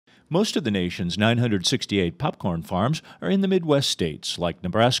Most of the nation's 968 popcorn farms are in the Midwest states like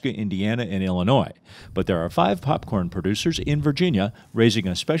Nebraska, Indiana, and Illinois. But there are 5 popcorn producers in Virginia raising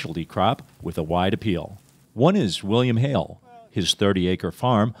a specialty crop with a wide appeal. One is William Hale. His 30-acre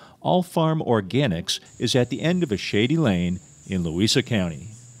farm, All Farm Organics, is at the end of a shady lane in Louisa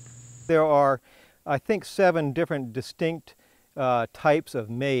County. There are, I think, 7 different distinct types of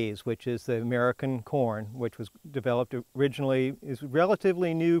maize, which is the American corn, which was developed originally, is a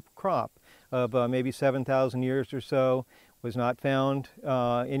relatively new crop of maybe 7,000 years or so, was not found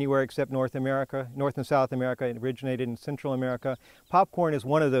anywhere except North and South America. It originated in Central America. Popcorn is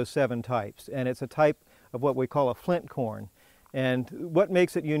one of those 7 types, and it's a type of what we call a flint corn. And what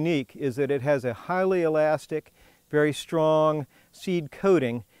makes it unique is that it has a highly elastic, very strong seed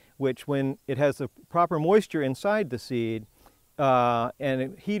coating, which when it has the proper moisture inside the seed,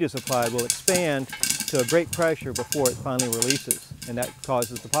 and heat is applied, will expand to a great pressure before it finally releases, and that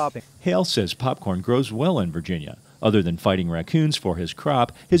causes the popping. Hale says popcorn grows well in Virginia. Other than fighting raccoons for his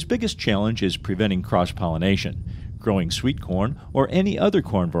crop, his biggest challenge is preventing cross-pollination. Growing sweet corn or any other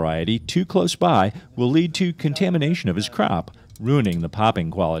corn variety too close by will lead to contamination of his crop, ruining the popping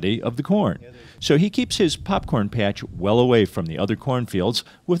quality of the corn. So he keeps his popcorn patch well away from the other cornfields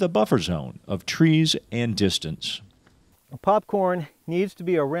with a buffer zone of trees and distance. Popcorn needs to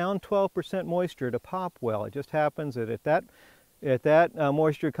be around 12% moisture to pop well. It just happens that at that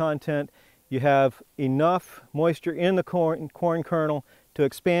moisture content, you have enough moisture in the corn kernel to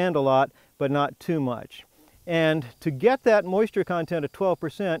expand a lot, but not too much. And to get that moisture content of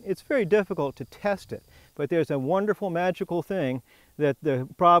 12%, it's very difficult to test it. But there's a wonderful magical thing that the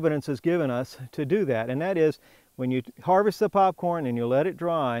Providence has given us to do that, and that is when you harvest the popcorn and you let it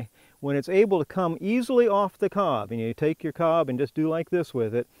dry, when it's able to come easily off the cob, and you take your cob and just do like this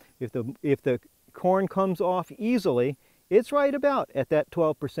with it, if the corn comes off easily, it's right about at that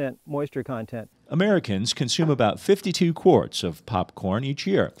 12% moisture content. Americans consume about 52 quarts of popcorn each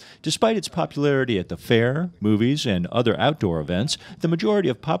year. Despite its popularity at the fair, movies, and other outdoor events, the majority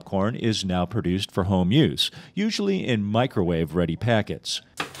of popcorn is now produced for home use, usually in microwave-ready packets.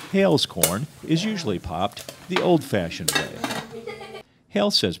 Hale's corn is usually popped the old-fashioned way.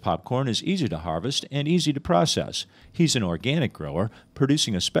 Hale says popcorn is easy to harvest and easy to process. He's an organic grower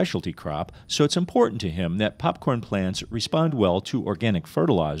producing a specialty crop, so it's important to him that popcorn plants respond well to organic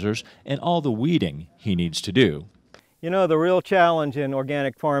fertilizers and all the weeding he needs to do. You know, the real challenge in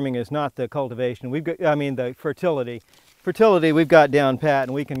organic farming is not the cultivation. The fertility. Fertility we've got down pat,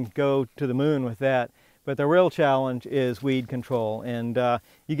 and we can go to the moon with that. But the real challenge is weed control. And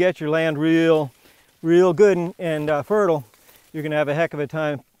you get your land real good and fertile, you're going to have a heck of a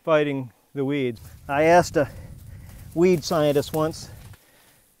time fighting the weeds. I asked a weed scientist once,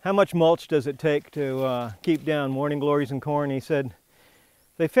 how much mulch does it take to keep down morning glories in corn? He said,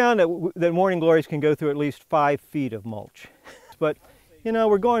 they found that morning glories can go through at least 5 feet of mulch. But, you know,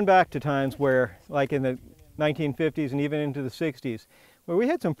 we're going back to times where, like in the 1950s and even into the 60s, where we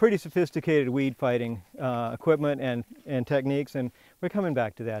had some pretty sophisticated weed fighting equipment and techniques, and we're coming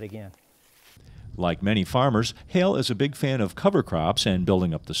back to that again. Like many farmers, Hale is a big fan of cover crops and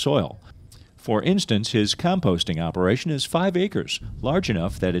building up the soil. For instance, his composting operation is 5 acres, large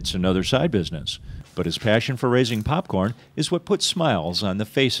enough that it's another side business. But his passion for raising popcorn is what puts smiles on the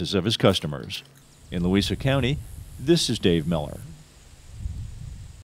faces of his customers. In Louisa County, this is Dave Miller.